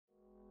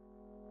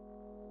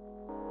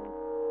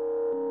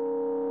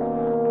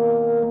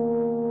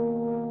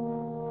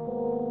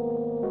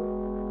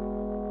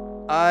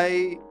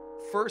I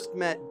first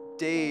met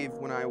Dave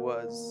when I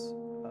was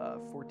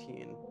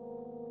 14,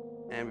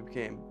 and we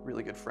became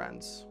really good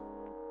friends.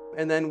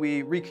 And then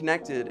we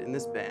reconnected in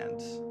this band,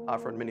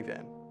 Off-Road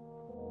Minivan.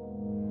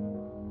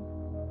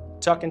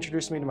 Chuck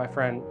introduced me to my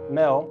friend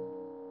Mel.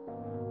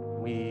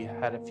 We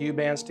had a few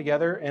bands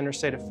together,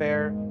 Interstate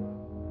Affair,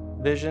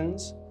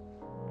 Visions,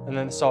 and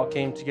then this all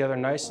came together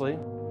nicely.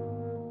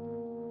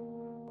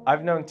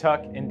 I've known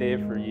Tuck and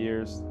Dave for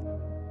years.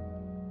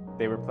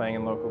 They were playing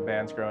in local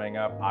bands growing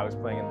up, I was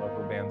playing in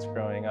local bands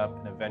growing up,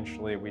 and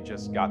eventually we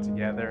just got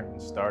together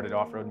and started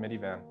Off-Road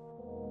Minivan.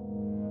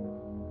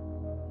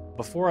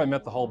 Before I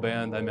met the whole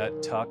band, I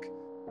met Tuck.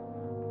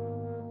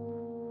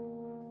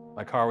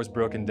 My car was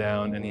broken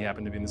down and he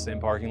happened to be in the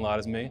same parking lot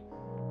as me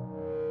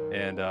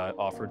and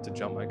offered to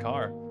jump my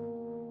car.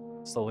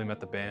 Slowly met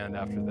the band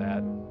after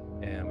that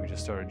and we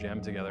just started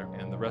jamming together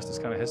and the rest is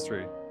kind of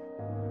history.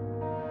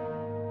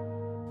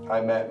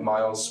 I met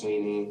Miles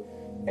Sweeney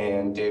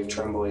and Dave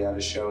Tremblay at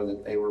a show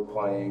that they were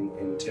playing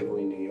in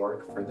Tivoli, New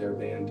York for their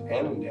band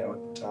Annandale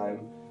at the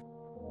time.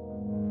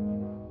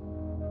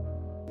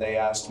 They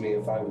asked me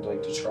if I would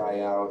like to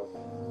try out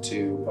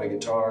to play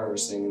guitar or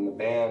sing in the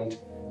band,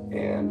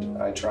 and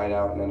I tried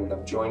out and ended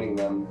up joining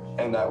them,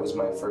 and that was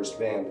my first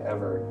band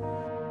ever.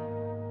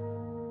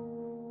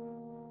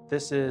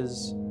 This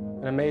is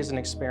an amazing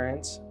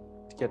experience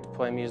to get to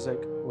play music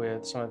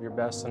with some of your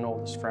best and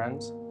oldest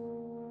friends.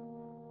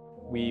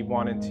 We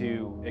wanted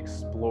to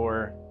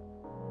explore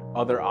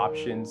other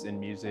options in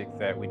music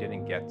that we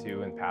didn't get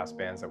to in past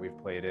bands that we've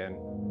played in.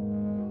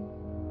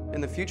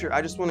 In the future,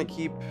 I just want to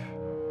keep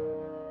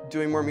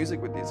doing more music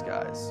with these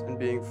guys and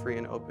being free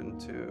and open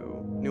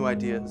to new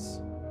ideas.